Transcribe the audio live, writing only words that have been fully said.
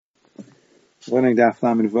Learning Daf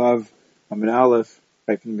Lamed Vav, Amid Aleph,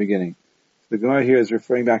 right from the beginning. The Gemara here is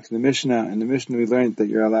referring back to the Mishnah. In the Mishnah we learned that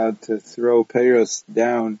you're allowed to throw peiros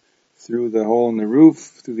down through the hole in the roof,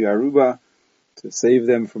 through the aruba, to save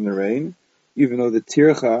them from the rain, even though the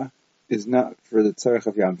tircha is not for the tzarech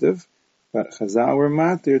of Yom Tov, but Chazal were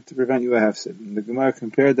matir to prevent you a hefsid. And the Gemara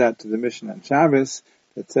compared that to the Mishnah on Shabbos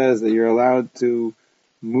that says that you're allowed to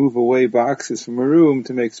move away boxes from a room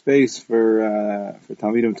to make space for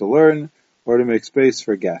Talmidim to learn, or to make space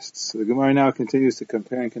for guests. So the Gemara now continues to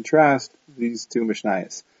compare and contrast these two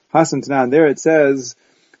Mishnayos. Hasan Tanan, there it says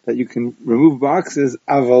that you can remove boxes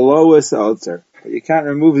avaloas otzer, but you can't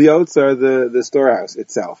remove the otzer, the storehouse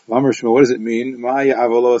itself. Lamar Shmuel, what does it mean? Maya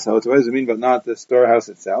avaloas otzer. What does it mean, but not the storehouse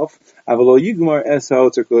itself? Avalo yigmar es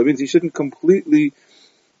otzer. It means you shouldn't completely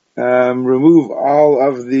remove all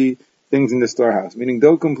of the things in the storehouse, meaning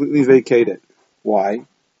don't completely vacate it. Why?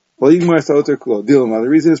 The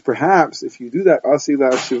reason is perhaps if you do that,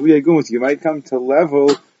 you might come to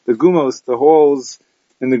level the gumos, the holes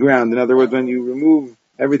in the ground. In other words, when you remove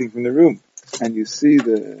everything from the room and you see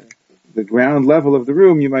the ground level of the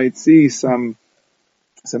room, you might see some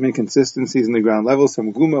inconsistencies in the ground level,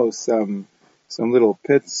 some gumos, some little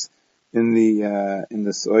pits in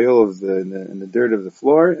the soil in the dirt of the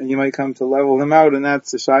floor, and you might come to level them out, and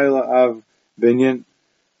that's the shaila of binyan.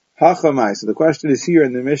 Hachamai. So the question is here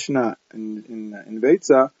in the Mishnah in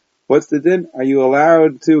Beitzah, what's the din? Are you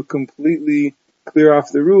allowed to completely clear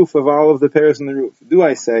off the roof of all of the pairs on the roof? Do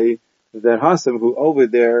I say that Hasam who over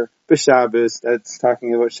there b'Shabbos, that's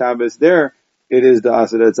talking about Shabbos there, it is the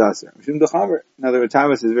Asr that's Asr. In other words,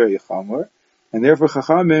 Shabbos is very chamor, and therefore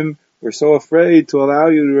Chachamim were so afraid to allow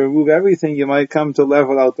you to remove everything, you might come to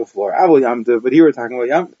level out the floor. Avol Yom Tov, but here we're talking about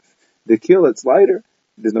Yom Tov. The kill, it's lighter.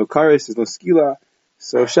 There's no kares, there's no skila.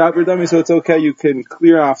 So Shabbat Dami, so it's okay, you can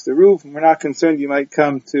clear off the roof, and we're not concerned you might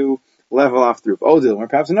come to level off the roof. Oh, or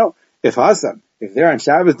perhaps no. If they're on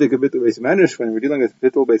Shabbos, they could bittul beis medrash, when we're dealing with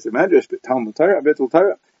bittul beis medrash, but Talmud Torah, bittul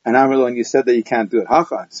Torah, and Amrlo, and you said that you can't do it.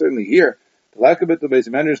 Hacha, certainly here, the lack of bittul beis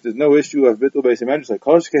medrash, there's no issue of bittul beis medrash, like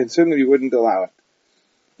Koshke, and certainly we wouldn't allow it.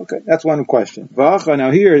 Okay, that's one question. V'acha, now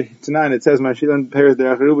here, tonight it says, Mashilan peiros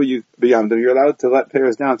derech b'yam, you're allowed to let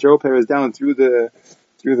peiros down, throw peiros down through the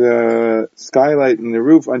skylight in the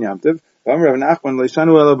roof on Yom Tov. Rav Nachman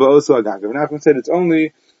said it's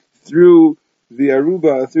only through the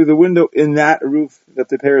aruba, through the window in that roof that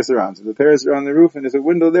the pairs are on. So the pairs are on the roof and there's a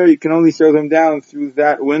window there, you can only throw them down through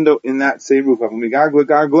that window in that same roof. But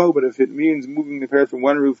if it means moving the pairs from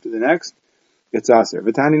one roof to the next, it's aser.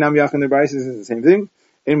 V'tani nam yach in the Beitzah is the same thing.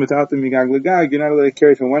 You're not allowed to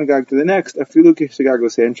carry from one gag to the next,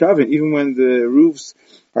 even when the roofs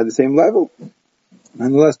are the same level.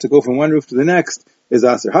 Nonetheless, to go from one roof to the next is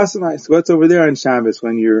Aser Hasamai. So what's over there on Shabbos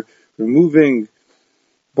when you're removing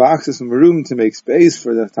boxes from a room to make space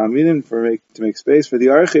for the Talmidim, to make space for the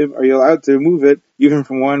Archiv, are you allowed to remove it even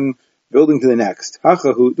from one building to the next?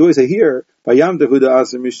 Hacha, who do I say here? By Yom Tov Huda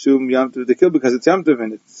Aser Mishum Yom Tov the kill, because it's Yom Tov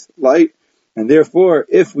and it's light, and therefore,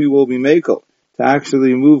 if we will be makel to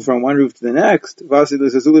actually move from one roof to the next, Vasil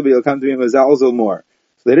Zazulubi will come to be Mazalzel more.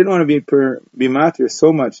 So they didn't want to be matir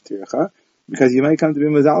so much tircha, because you might come to be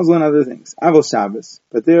mezalzel and other things. Avol Shabbos,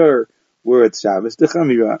 but there where it's Shabbos, the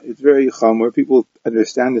chamira, it's very chamor. People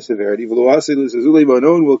understand the severity. No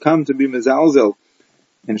one will come to be mezalzel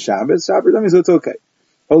in Shabbos. Shabbat, so it's okay.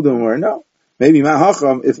 Hold on, or no. Maybe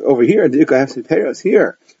ma'hacham, if over here, I have to peiros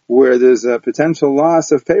here, where there's a potential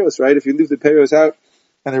loss of peiros, right? If you leave the peiros out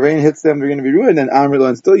and the rain hits them, they're going to be ruined. And Amrlo,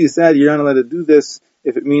 and still you said you're not allowed to do this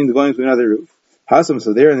if it means going to another roof. Hasam,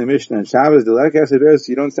 so there in the Mishnah and Shabbos,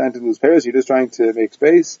 you don't stand to lose pairs, you're just trying to make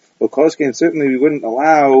space. Well, Koshke, certainly we wouldn't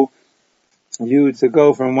allow you to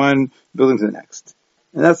go from one building to the next.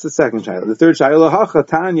 And that's the second shiloh. The third shiloh, Hacha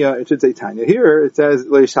Tanya, it should say Tanya. Here it says,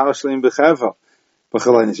 Leishal Bechevel.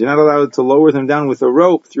 You're not allowed to lower them down with a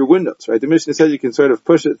rope through windows, right? The Mishnah says you can sort of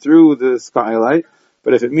push it through the skylight,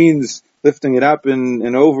 but if it means lifting it up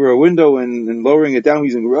and over a window and lowering it down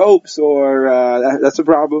using ropes, or that's a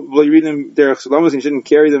problem. Well, you read them there, Shlomo, you shouldn't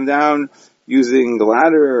carry them down using the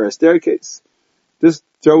ladder or a staircase. Just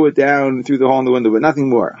throw it down through the hole in the window, but nothing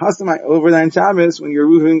more. Hasamai, over there in Shabbos, when you're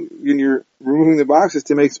removing the boxes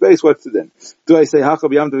to make space, what's the din? Do I say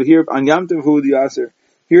Hachab Yom Tov here? On Yom Tov, who the Aser?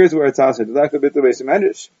 Here's where it's Aser.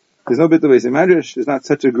 There's no bittul beis medrash. There's not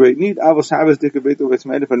such a great need. Avol Shabbos dika bittul beis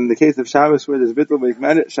medrash. But in the case of Shabbos where there's bittul beis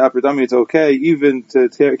medrash, Shabbat Dami, it's okay even to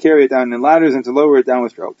carry it down in ladders and to lower it down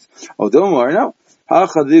with ropes. Oh, don't worry, no.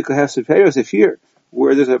 Hacha dika hefsid peiros. If here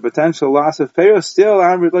where there's a potential loss of peiros, still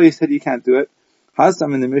Amrlo said you can't do it.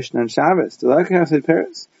 Hasam in the Mishnah on Shabbos. The lack of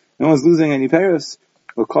peiros. No one's losing any peiros.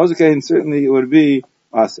 Well, Kozakain certainly it would be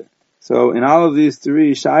Aser. So in all of these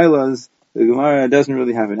three shailas, the Gemara doesn't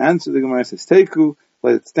really have an answer. The Gemara says, Teiku,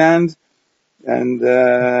 let it stand, and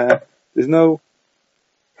there's no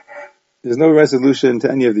resolution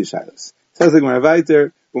to any of these shailas. Says the Gemara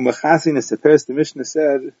Vayter, Umachasin Eseperes, the Mishnah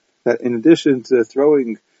said that in addition to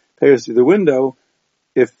throwing pears through the window,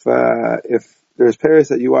 if there's pears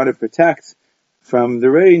that you want to protect from the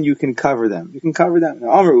rain, you can cover them. You can cover them. Now,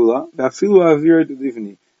 Amar Ula, V'afilu avir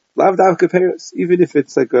d'livni. Lav davka pears, even if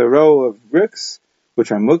it's like a row of bricks,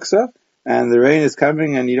 which are muksa, and the rain is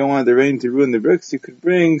coming and you don't want the rain to ruin the bricks, you could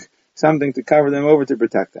bring something to cover them over to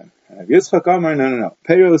protect them. And Yitzchak Amar, no.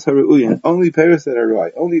 Peros haru'uyin, only pears that are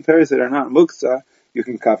roi, only pears that are not muksa, you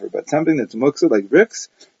can cover. But something that's muksa, like bricks,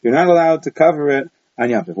 you're not allowed to cover it on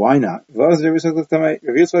Yom Tov. Why not? Rav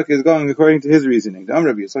Yitzchak is going according to his reasoning. Rav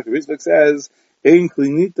Yitzchak says, Ein kli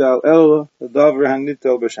nital el davar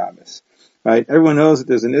hanital b'Shabbos. Right? Everyone knows that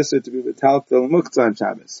there's an issur to be metaltel muktzah on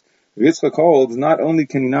Shabbos. Yitzchak holds, not only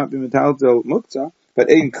can you not be metaltel muktzah, but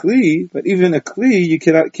ein kli, but even a kli you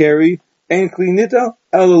cannot carry, ein kli nital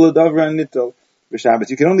el davar hanital b'Shabbos.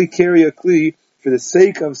 You can only carry a kli for the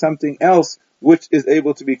sake of something else which is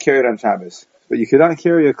able to be carried on Shabbos. But you cannot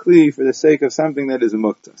carry a kli for the sake of something that is a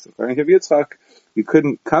muktzah. So according to Yitzchak, you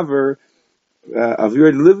couldn't cover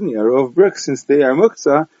avir livni, a row of bricks, since they are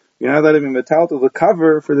muktzah. You're not allowed to be metaltel the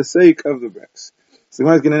cover for the sake of the bricks. So the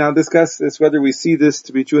Gemara is going to now discuss this, whether we see this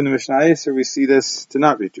to be true in the Mishnayos or we see this to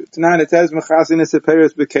not be true. Tonight it says, Mechasin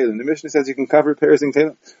eseperes b'kelim. The Mishnah says you can cover pears in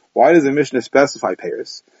kelim. Why does the Mishnah specify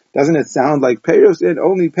pears? Doesn't it sound like pears? And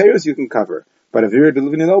only pears you can cover. But avir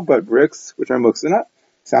livni no, but bricks, which are muktzah not.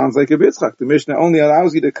 Sounds like a Beitzah. The Mishnah only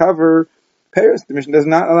allows you to cover pears. The Mishnah does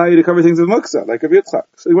not allow you to cover things with muktzah, like a Beitzah.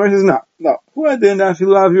 So the Gemara says, no. No, really,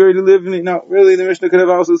 the Mishnah could have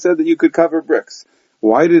also said that you could cover bricks.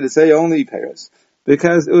 Why did it say only pears?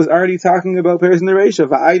 Because it was already talking about pears in the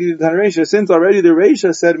Reisha. Since already the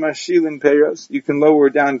Reisha said mashilin pears, you can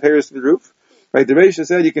lower down pears to the roof. Right? The Reisha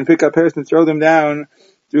said you can pick up pears and throw them down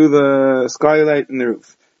through the skylight in the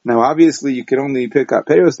roof. Now, obviously, you could only pick up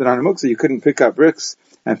pears that aren't muktzah. You couldn't pick up bricks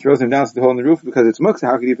and throw them down to the hole in the roof because it's muktzah.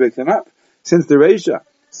 How could you pick them up? Since the Reisha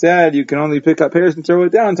said you can only pick up pears and throw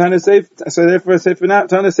it down, so therefore, Tana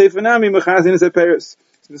Seifanami Mechazin is a pears.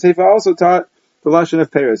 So the Seifa also taught the lashon of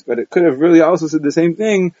pears, but it could have really also said the same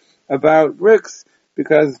thing about bricks,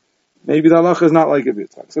 because maybe the halacha is not like a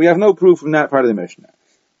Beitzah. So we have no proof from that part of the Mishnah.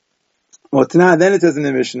 Well, tonight, then it says in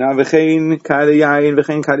the Mishnah, V'chein kari yayin,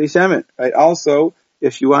 v'chein kari shemen. Right? Also,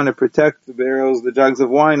 if you want to protect the barrels, the jugs of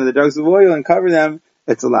wine, and the jugs of oil and cover them,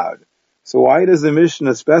 it's allowed. So why does the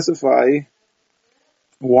Mishnah specify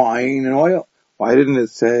wine and oil? Why didn't it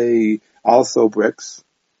say also bricks?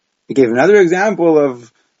 It gave another example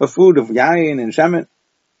of a food of yayin and shemen.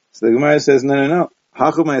 So the Gemara says, no.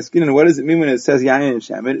 Hachum ma'askin, and what does it mean when it says yayin and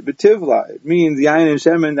shemen? Betivla. It means yayin and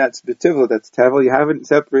shemen, that's betivla, that's tevel. You haven't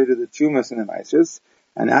separated the chumas and the maishas,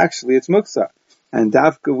 and actually it's muksa. And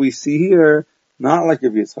dafka we see here, not like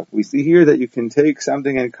Rabbi Yitzchak. We see here that you can take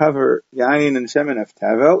something and cover yayin and shemen of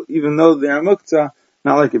tevel, even though they are muktzah,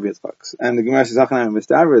 not like Rabbi Yitzchak. And the Gemara says,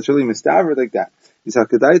 it's really mistaver like that. Because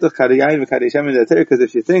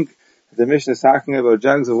if you think that the Mishnah is talking about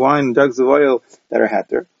jugs of wine and jugs of oil that are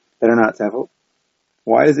heter, that are not tevel,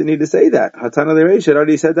 why does it need to say that? Hatana the Reisha, it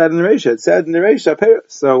already said that in the Reisha. It said in the Reisha, peros.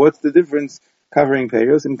 So what's the difference covering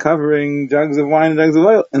peros and covering jugs of wine and jugs of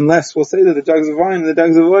oil? Unless we'll say that the jugs of wine and the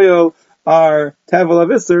jugs of oil are tevel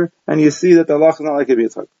avisser, and you see that the halach is not like a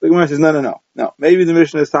Beitzah. The Gemara says, no. Maybe the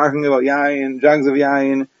Mishnah is talking about yayin, jugs of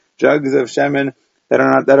shemen that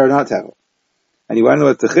are not tevel. And you want to know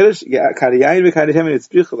what the chiddush? Kari yayin v'kari shemen, it's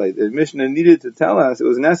bichalei. The Mishnah needed to tell us, it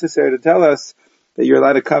was necessary to tell us that you're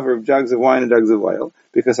allowed to cover jugs of wine and jugs of oil,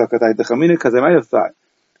 because I might have thought,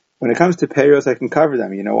 when it comes to peros, I can cover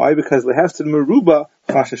them. You know why? Because lehefsid meruba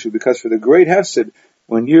chashashu, because for the great hefsid,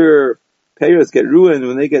 when your peros get ruined,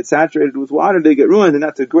 when they get saturated with water, they get ruined, and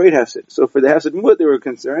that's a great hefsid. So for the hefsid muat, they were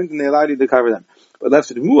concerned, and they allowed you to cover them. But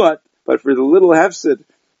hefsid muat, but for the little hefsid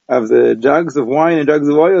of the jugs of wine and jugs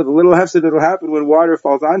of oil, the little hefsid that will happen when water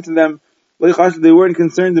falls onto them, they weren't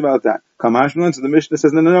concerned about that. Kamashman, so the Mishnah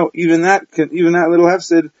says, no, even that little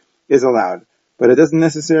hefsid is allowed. But it doesn't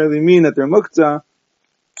necessarily mean that they're muktzah,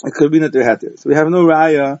 it could mean that they're heter. So we have no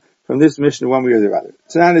raya from this Mishnah one way or the other.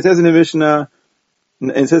 So now it says in the Mishnah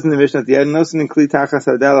at the end, nosin kli tachas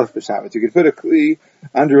hadelaf b'Shabbat. You can put a kli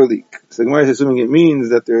under a leak. So the Gemara is assuming it means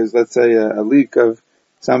that there's, let's say, a leak of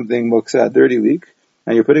something muktzah, a dirty leak,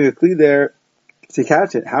 and you're putting a kli there to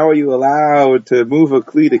catch it. How are you allowed to move a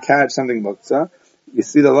kli to catch something muktzah? You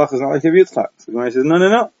see the halach is not like a Yitzchak. So the Gemara says,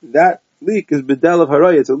 no. That leak is bedel of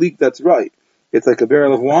haraya. It's a leak that's right. It's like a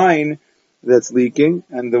barrel of wine that's leaking,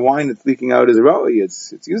 and the wine that's leaking out is roi,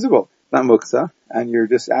 it's usable, not muksa, and you're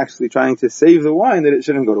just actually trying to save the wine that it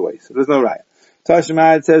shouldn't go to waste. So there's no raya.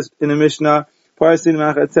 Tashma, it says in the Mishnah, Parsin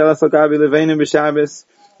machatzelas al-gabi leveinim b'Shabbos,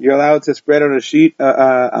 you're allowed to spread out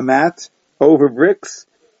a mat over bricks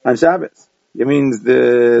on Shabbos. It means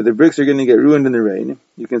the bricks are going to get ruined in the rain.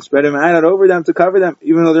 You can spread a mat out over them to cover them,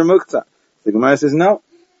 even though they're muktzah. The Gemara says no.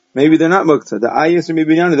 Maybe they're not muktzah. The ayis or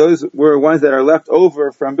mibinyana, those were ones that are left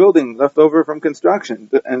over from building, left over from construction.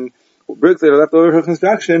 And bricks that are left over from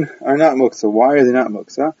construction are not muktzah. Why are they not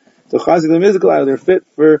muktzah? So chazi lemizgal, they're fit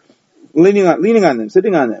for leaning on them,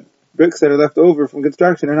 sitting on them. Bricks that are left over from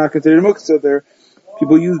construction are not considered muktzah.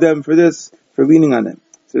 People use them for leaning on them.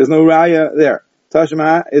 So there's no raya there.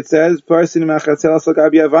 Tashma, it says, you're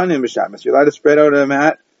allowed to spread out a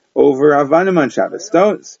mat over avanim on Shabbos.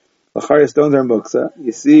 Stones. Lachari stones are muksa.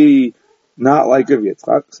 You see, not like Rav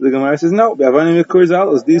Yitzchak. So the Gemara says, no, avanim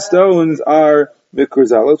mikurzalos. These stones are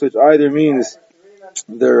mikurzalos, which either means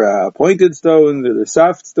they're pointed stones, or they're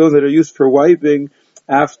soft stones that are used for wiping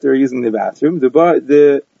after using the bathroom.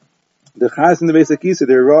 The chas in the Beitzah kisa,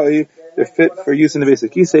 they're fit for use in the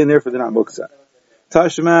Beitzah kisa, and therefore they're not muksa.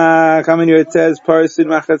 Tashma, coming here it says, Parsin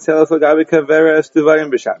machatzelas al-gabi kaveres tuvarim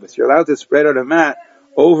b'Shabbos. You're allowed to spread out a mat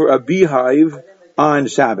over a beehive on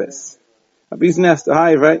Shabbos. A bee's nest, a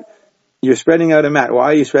hive, right? You're spreading out a mat. Why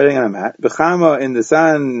are you spreading out a mat? B'chama, in the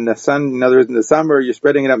sun, in other words, in the summer, you're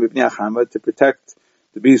spreading it out mipnei chama to protect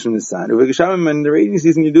the bees from the sun. U'v'geshamim, in the rainy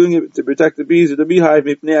season, you're doing it to protect the bees or the beehive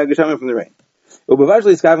mipnei geshamim from the rain.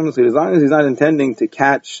 U'b'vajli skavim l'sud, as long as he's not intending to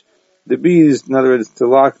catch the bees, in other words, to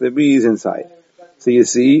lock the bees inside. So you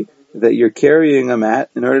see that you're carrying a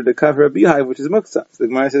mat in order to cover a beehive, which is muksa. So the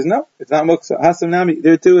Gemara says, no, it's not muksa. Hasam nami,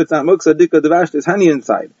 there too, it's not muksa. Dika devash, there's honey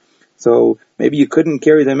inside. So maybe you couldn't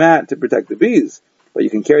carry the mat to protect the bees, but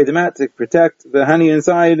you can carry the mat to protect the honey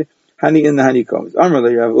inside, honey in the honeycombs.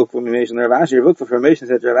 Amrli, Rav Ukva Mimation, Rav Ashi, Rav Ukva formation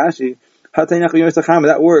said Rav Ashi,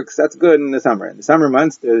 that works, that's good in the summer. In the summer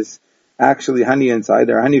months, there's actually honey inside,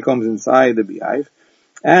 there are honeycombs inside the beehive,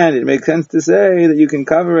 and it makes sense to say that you can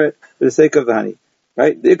cover it for the sake of the honey.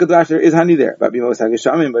 Right? The ikadash, there is honey there. But in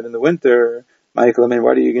the winter, Michael,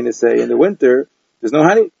 what are you going to say? In the winter, there's no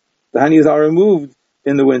honey. The honey is all removed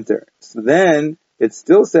in the winter. So then, it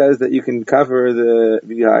still says that you can cover the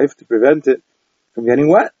beehive to prevent it from getting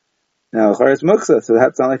wet. Now, charetz muksa, so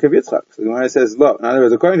that sounds like Rav Yitzchak. So the Gemara says, look, in other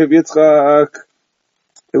words, according to Rav Yitzchak,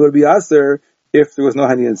 it would be aser if there was no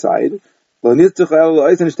honey inside. It's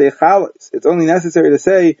only necessary to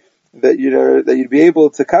say that you'd be able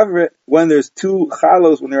to cover it when there's two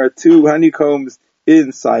chalos, when there are two honeycombs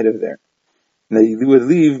inside of there. And that you would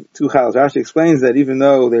leave two chalos. Rashi explains that even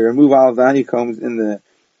though they remove all of the honeycombs in the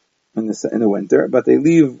winter, but they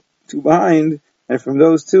leave two behind, and from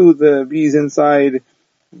those two, the bees inside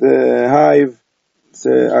the hive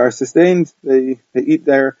are sustained. They eat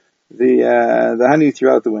the honey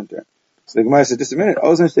throughout the winter. So the Gemara says, just a minute,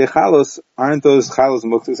 aren't those chalos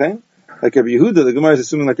muktzah same? Like Rabbi Yehuda, the Gemara is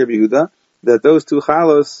assuming like Rabbi Yehuda, that those two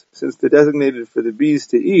chalos, since they're designated for the bees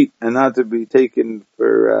to eat and not to be taken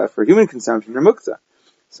for human consumption, are muktzah.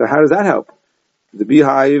 So how does that help? The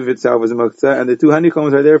beehive itself is a muktzah, and the two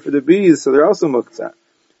honeycombs are there for the bees, so they're also muktzah.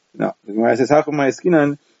 No, the Gemara says, Hacham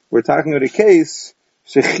Ma'askinan, we're talking about a case,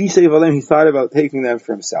 Shechisei Valem, he thought about taking them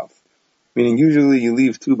for himself. Meaning usually you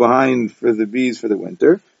leave two behind for the bees for the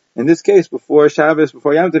winter. In this case, before Shabbos,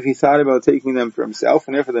 before Yom Tov, he thought about taking them for himself,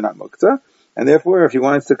 and therefore they're not muktzah. And therefore, if he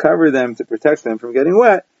wants to cover them to protect them from getting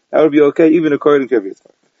wet, that would be okay, even according to Rav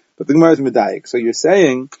Yitzchak. But the Gemara is medayik. So you're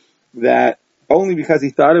saying that only because he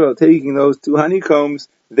thought about taking those two honeycombs,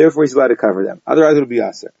 therefore he's allowed to cover them. Otherwise it would be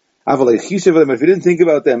aser. If he didn't think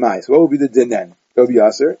about them, so what would be the din then? It would be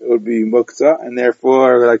aser. It would be muktzah, and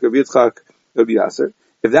therefore, like Rav Yitzchak, it would be aser.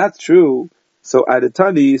 If that's true, so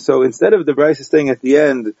adatani, so instead of the Bryce saying at the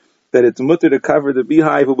end that it's mutter to cover the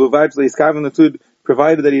beehive,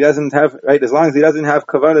 provided that he doesn't have, right, as long as he doesn't have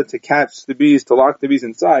kavanah to catch the bees, to lock the bees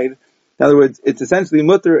inside. In other words, it's essentially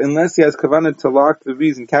mutter unless he has kavanah to lock the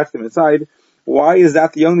bees and catch them inside. Why is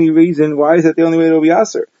that the only reason? Why is that the only way it will be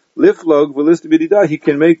aser? Liflog v'listibidida, he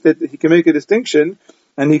can make a distinction,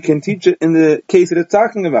 and he can teach it in the case that it's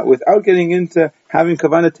talking about. Without getting into having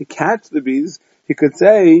kavanah to catch the bees, he could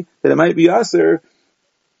say that it might be aser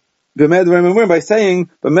by saying,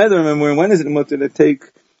 when is it mutter to take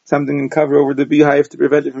something and cover over the beehive to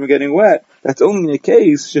prevent it from getting wet? That's only in a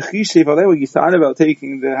case, where you thought about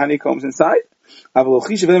taking the honeycombs inside. If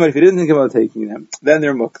you didn't think about taking them, then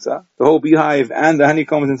they're muktzah. The whole beehive and the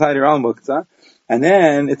honeycombs inside are all muktzah. And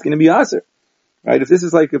then it's going to be aser. Right? If this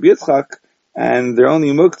is like a Beitzah, and they're only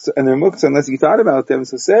muktzah, and they're muktzah unless you thought about them,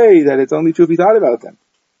 so say that it's only true if you thought about them.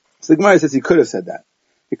 So the Gemara says he could have said that.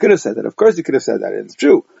 He could have said that. Of course he could have said that. It's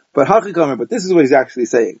true. But this is what he's actually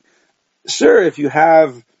saying. Sure, if you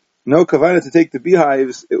have no kavanah to take the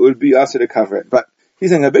beehives, it would be usher to cover it. But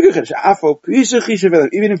he's saying a bigger chiddush.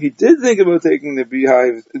 Even if he did think about taking the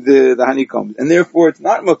beehives, the honeycombs, and therefore it's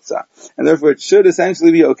not muktzah, and therefore it should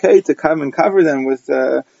essentially be okay to come and cover them with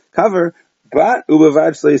cover. But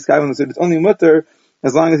so it's only mutter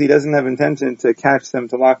as long as he doesn't have intention to catch them,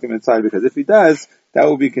 to lock them inside, because if he does, that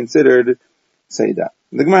will be considered Seidah.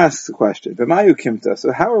 The Gemara asks a question.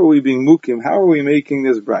 So how are we being mukim? How are we making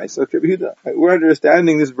this brais? Like Rabbi Yehuda. Right? We're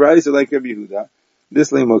understanding this brais like Rabbi Yehuda.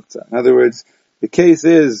 This le muktzah. In other words, the case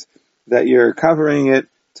is that you're covering it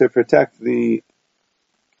to protect the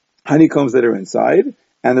honeycombs that are inside,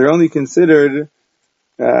 and they're only considered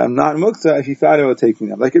not muktzah if you thought about taking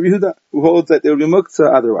them. Like Rabbi Yehuda, who holds that there will be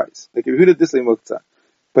muktzah otherwise. Like Rabbi Yehuda, this le muktzah.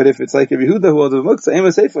 But if it's like Rabbi Yehuda who holds a muktzah, ema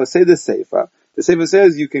seifa, say this seifa. The seifa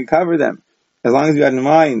says you can cover them as long as you had in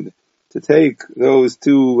mind to take those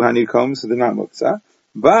two honeycombs, so they're not muktzah.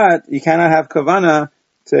 But you cannot have kavana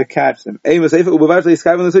to catch them. You cannot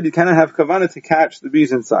have kavana to catch the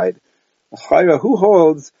bees inside. Who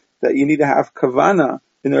holds that you need to have kavana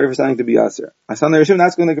in order for something to be aser? Asan Rishim,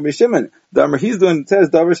 that's going to be Shimon. He's the one that says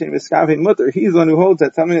davar shein miskavein mutter. He's the one who holds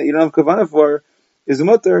that something that you don't have kavana for is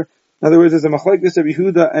mutter. In other words, there's a machlekes Rabbi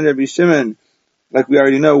Yehuda and Rabbi Shimon, like we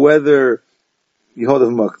already know whether you hold of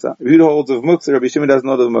muktzah. Rabbi Yehuda holds of muktzah, Rabbi Shimon doesn't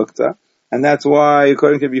hold of muktzah. And that's why,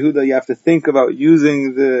 according to Rabbi Yehuda, you have to think about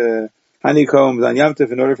using the honeycombs on Yom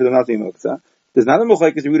Tov in order for them not to be muktzah. There's not a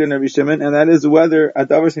machlekes Rabbi Yehuda and Rabbi Shimon, and that is whether a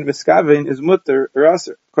davar shein miskavein is mutter or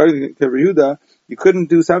aser. According to Rabbi Yehuda, you couldn't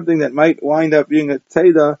do something that might wind up being a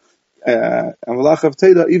teda, a malach of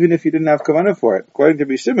teda, even if you didn't have kavanah for it. According to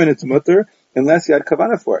Rabbi Shimon, it's mutter unless you had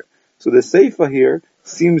kavanah for it. So the seifa here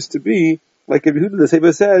seems to be like Rabbi Yehuda. The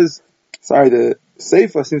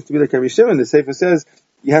seifa seems to be like Rabbi Shimon. The seifa says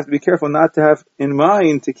you have to be careful not to have in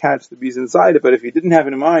mind to catch the bees inside it, but if you didn't have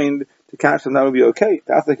in mind to catch them, that would be okay.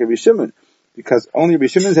 That's like Rabbi Shimon. Because only Rabbi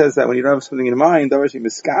Shimon says that when you don't have something in mind, davar shein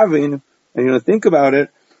miskavein, and you don't think about it,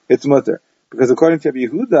 it's mutter. Because according to Rabbi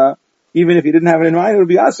Yehuda, even if you didn't have it in mind, it would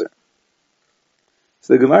be aser.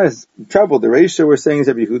 So the Gemara is in trouble. The Reisha we're saying is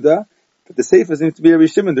Rabbi Yehuda, but the Seifa seems to be Rabbi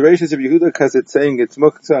Shimon. The Reisha is Rabbi Yehuda because it's saying it's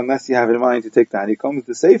muktzah unless you have it in mind to take the honeycombs.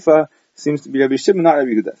 The Seifa seems to be Rabbi Shimon, not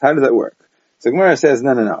Rabbi Yehuda. How does that work? So the Gemara says,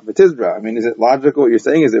 no. But Tizbra, I mean, is it logical what you're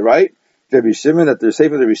saying? Is it right? Rabbi Shimon, that there's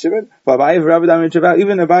Seifa Rabbi Shimon? But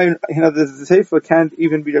even Abai, the Seifa can't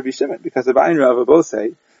even be Rabbi Shimon, because Abai and Rava both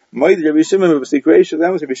say, Rabbi Shimon,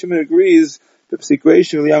 Rabbi Shimon agrees, the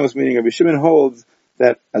Psikreisha Liyamus, meaning Rabbi Shimon holds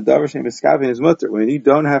that a davar shein miskavein is mutter. When you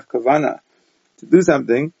don't have kavana to do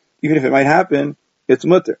something, even if it might happen, it's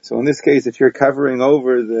mutter. So in this case, if you're covering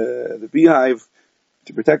over the beehive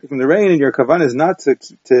to protect it from the rain, and your kavana is not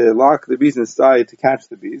to lock the bees inside to catch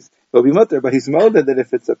the bees, it'll be mutter. But he's molded that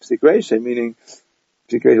if it's a psikreisha, meaning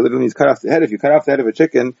psikreisha literally means cut off the head. If you cut off the head of a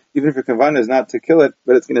chicken, even if your kavana is not to kill it,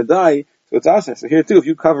 but it's going to die, so it's asher. So here too, if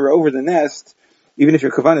you cover over the nest, even if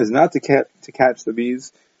your kavanah is not to catch the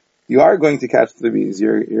bees, you are going to catch the bees.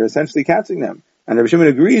 You're essentially catching them. And Rabbi Shimon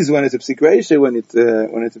agrees when it's a psikreisha, when it's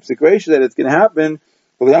a psikreisha that it's going to happen.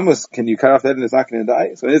 Well, almost, can you cut off that and it's not going to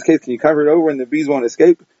die? So in this case, can you cover it over and the bees won't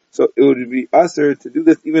escape? So it would be usher to do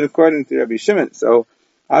this even according to Rabbi Shimon. So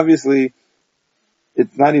obviously,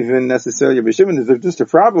 it's not even necessarily Rabbi Shimon. There's just a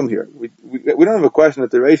problem here. We don't have a question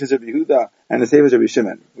that the Reish is Rabbi Yehuda and the Seifa is Rabbi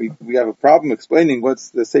Shimon. We have a problem explaining what's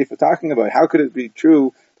the Seifa talking about. How could it be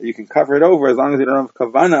true that you can cover it over as long as you don't have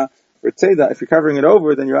kavana for tzeda? If you're covering it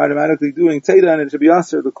over, then you're automatically doing tzeda, and it should be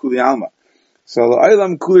aser the kuli alma. So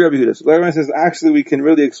l'aylam kuli Rabbi Yehuda. So the Rabbi says actually we can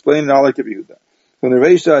really explain it all like Rabbi Yehuda. So in the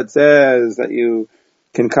Reisha it says that you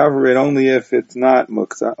can cover it only if it's not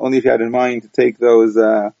muktzah, only if you had in mind to take those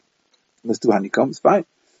two honeycombs, fine.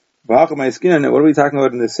 What are we talking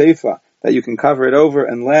about in the Seifa? That you can cover it over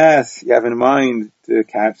unless you have in mind to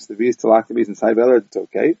catch the bees, to lock the bees inside. It's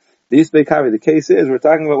okay. The case is, we're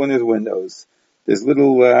talking about when there's windows. There's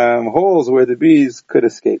little holes where the bees could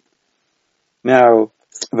escape. Now,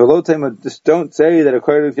 just don't say that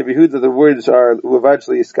according to Rabbi Yehuda the words are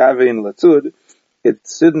Uvajli Iskave and Latzud. It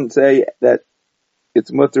shouldn't say that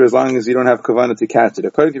it's mutter as long as you don't have kavanah to catch it.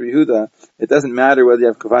 According to Yehuda, it doesn't matter whether you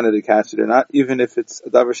have kavanah to catch it or not, even if it's a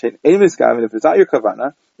davar shein miskavein, if it's not your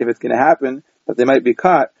kavanah, if it's going to happen, that they might be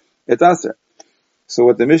caught, it's aser. So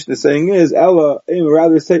what the Mishnah is saying is, Ella,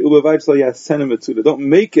 rather say, don't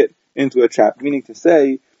make it into a trap, meaning to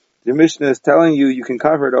say, the Mishnah is telling you can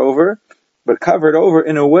cover it over, but cover it over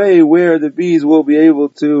in a way where the bees will be able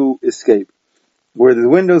to escape. Where there's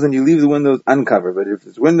windows and you leave the windows uncovered. But if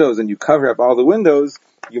there's windows and you cover up all the windows,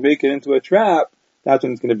 you make it into a trap, that's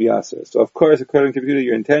when it's going to be aser. So of course, according to computer,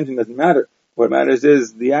 your intention doesn't matter. What matters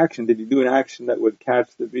is the action. Did you do an action that would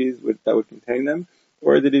catch the bees, that would contain them?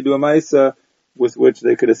 Or did you do a maisa with which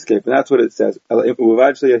they could escape? And that's what it says.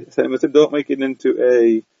 Don't make it into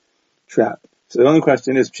a trap. So the only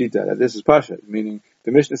question is pshita, that this is pasha, meaning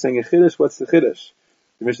the Mishnah is saying a chiddush. What's the chiddush?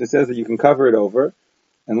 The Mishnah says that you can cover it over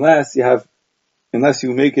unless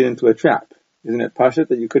you make it into a trap. Isn't it pasha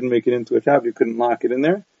that you couldn't make it into a trap? You couldn't lock it in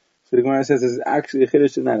there. So the Gemara says there's actually a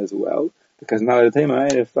chiddush in that as well, because now at the time I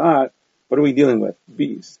have thought, what are we dealing with?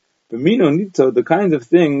 Bees. But mino nito, the kinds of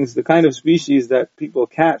things, the kind of species that people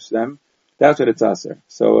catch them, that's what it's aser.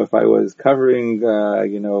 So if I was covering,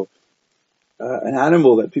 an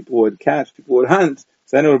animal that people would catch, people would hunt,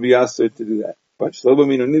 then it would be aser to do that. But shloba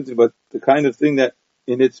mino nito, but the kind of thing that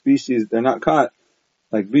in its species they're not caught,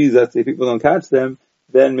 like bees, that say people don't catch them,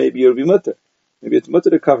 then maybe it would be mutter. Maybe it's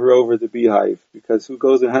mutter to cover over the beehive, because who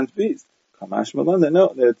goes and hunts bees? Kamash malan,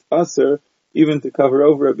 that it's aser even to cover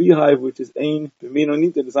over a beehive, which is ein b'mino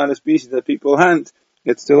nita, it's not a species that people hunt.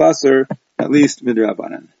 It's still aser, at least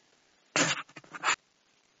midrabanan.